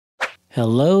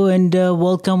Hello and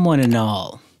welcome one and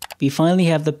all. We finally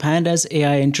have the Pandas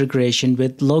AI integration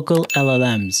with local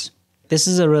LLMs. This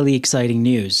is a really exciting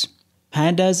news.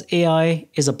 Pandas AI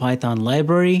is a Python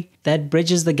library that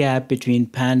bridges the gap between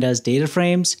Pandas data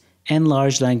frames and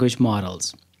large language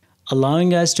models,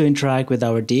 allowing us to interact with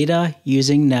our data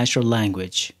using natural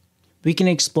language. We can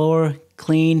explore,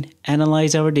 clean,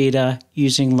 analyze our data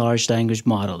using large language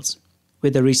models.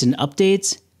 With the recent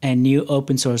updates and new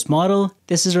open source model,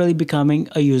 this is really becoming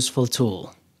a useful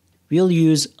tool. We'll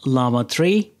use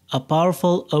llama3, a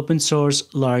powerful open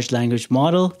source large language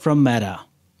model from Meta.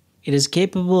 It is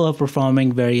capable of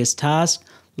performing various tasks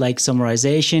like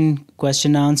summarization,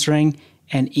 question answering,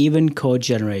 and even code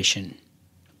generation.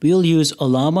 We'll use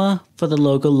Ollama for the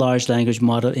local large language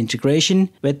model integration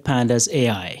with Pandas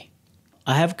AI.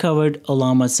 I have covered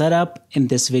Ollama setup in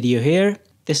this video here.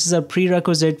 This is a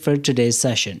prerequisite for today's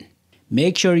session.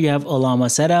 Make sure you have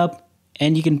Ollama set up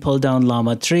and you can pull down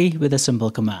llama3 with a simple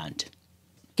command.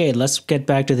 Okay, let's get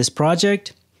back to this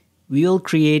project. We will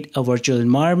create a virtual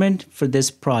environment for this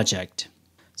project.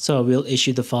 So we'll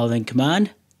issue the following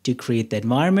command to create the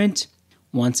environment.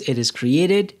 Once it is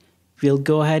created, we'll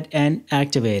go ahead and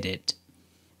activate it.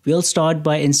 We'll start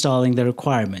by installing the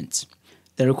requirements.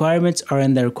 The requirements are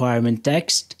in the requirement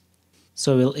text.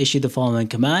 So we'll issue the following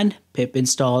command, pip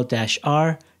install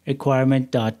 -r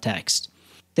requirement.txt.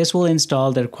 This will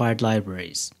install the required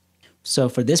libraries. So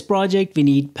for this project, we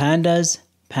need Pandas,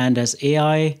 Pandas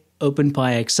AI,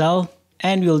 OpenPyXL,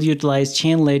 and we'll utilize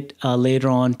Chainlit later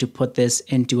on to put this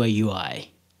into a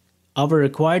UI. Our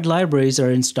required libraries are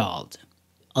installed.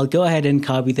 I'll go ahead and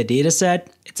copy the dataset.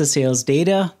 It's a sales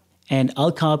data, and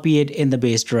I'll copy it in the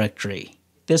base directory.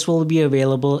 This will be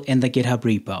available in the GitHub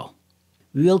repo.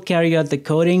 We will carry out the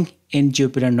coding in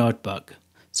Jupyter Notebook.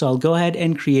 So I'll go ahead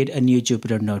and create a new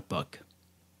Jupyter Notebook.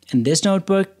 In this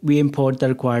notebook, we import the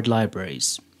required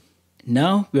libraries.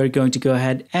 Now we are going to go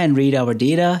ahead and read our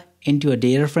data into a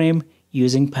data frame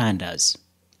using Pandas.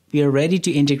 We are ready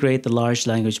to integrate the large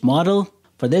language model.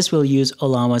 For this, we'll use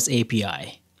Ollama's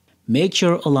API. Make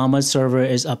sure Ollama's server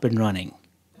is up and running.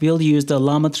 We'll use the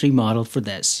llama3 model for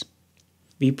this.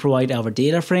 We provide our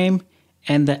data frame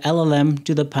and the LLM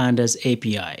to the Pandas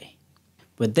API.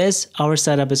 With this, our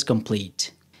setup is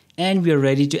complete, and we are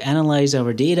ready to analyze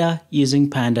our data using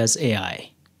Pandas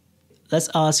AI. Let's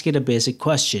ask it a basic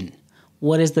question.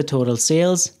 What is the total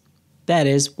sales? That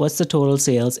is, what's the total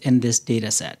sales in this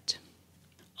dataset?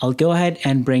 I'll go ahead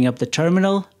and bring up the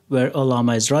terminal where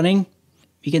Ollama is running.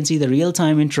 We can see the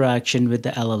real-time interaction with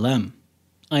the LLM.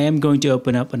 I am going to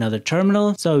open up another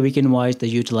terminal so we can watch the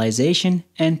utilization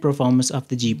and performance of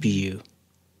the GPU.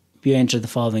 We enter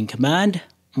the following command,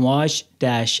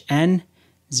 watch-n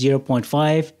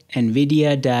 0.5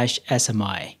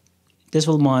 NVIDIA-SMI. This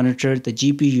will monitor the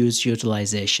GPU's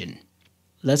utilization.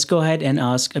 Let's go ahead and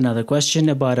ask another question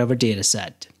about our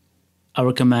dataset.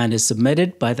 Our command is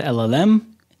submitted by the LLM,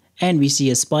 and we see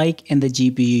a spike in the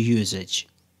GPU usage.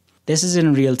 This is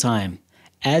in real time,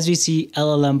 as we see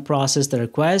LLM process the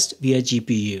request via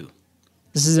GPU.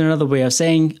 This is another way of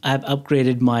saying I've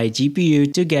upgraded my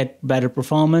GPU to get better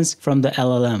performance from the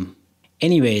LLM.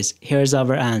 Anyways, here's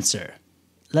our answer.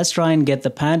 Let's try and get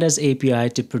the Pandas API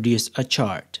to produce a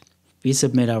chart. We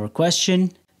submit our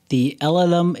question. The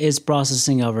LLM is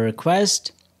processing our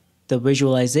request. The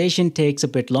visualization takes a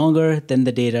bit longer than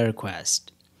the data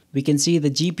request. We can see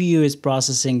the GPU is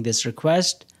processing this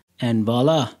request, and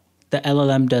voila, the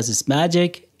LLM does its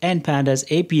magic, and Pandas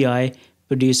API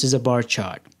produces a bar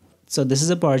chart. So this is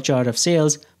a bar chart of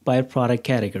sales by product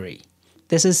category.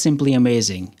 This is simply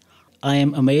amazing. I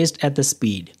am amazed at the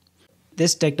speed.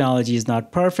 This technology is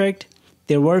not perfect.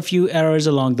 There were a few errors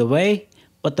along the way,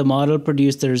 but the model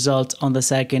produced the results on the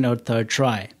second or third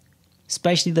try,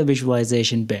 especially the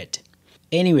visualization bit.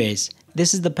 Anyways,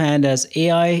 this is the Pandas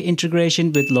AI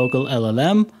integration with local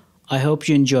LLM. I hope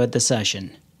you enjoyed the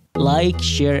session. Like,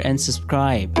 share, and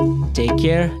subscribe. Take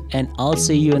care, and I'll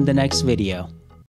see you in the next video.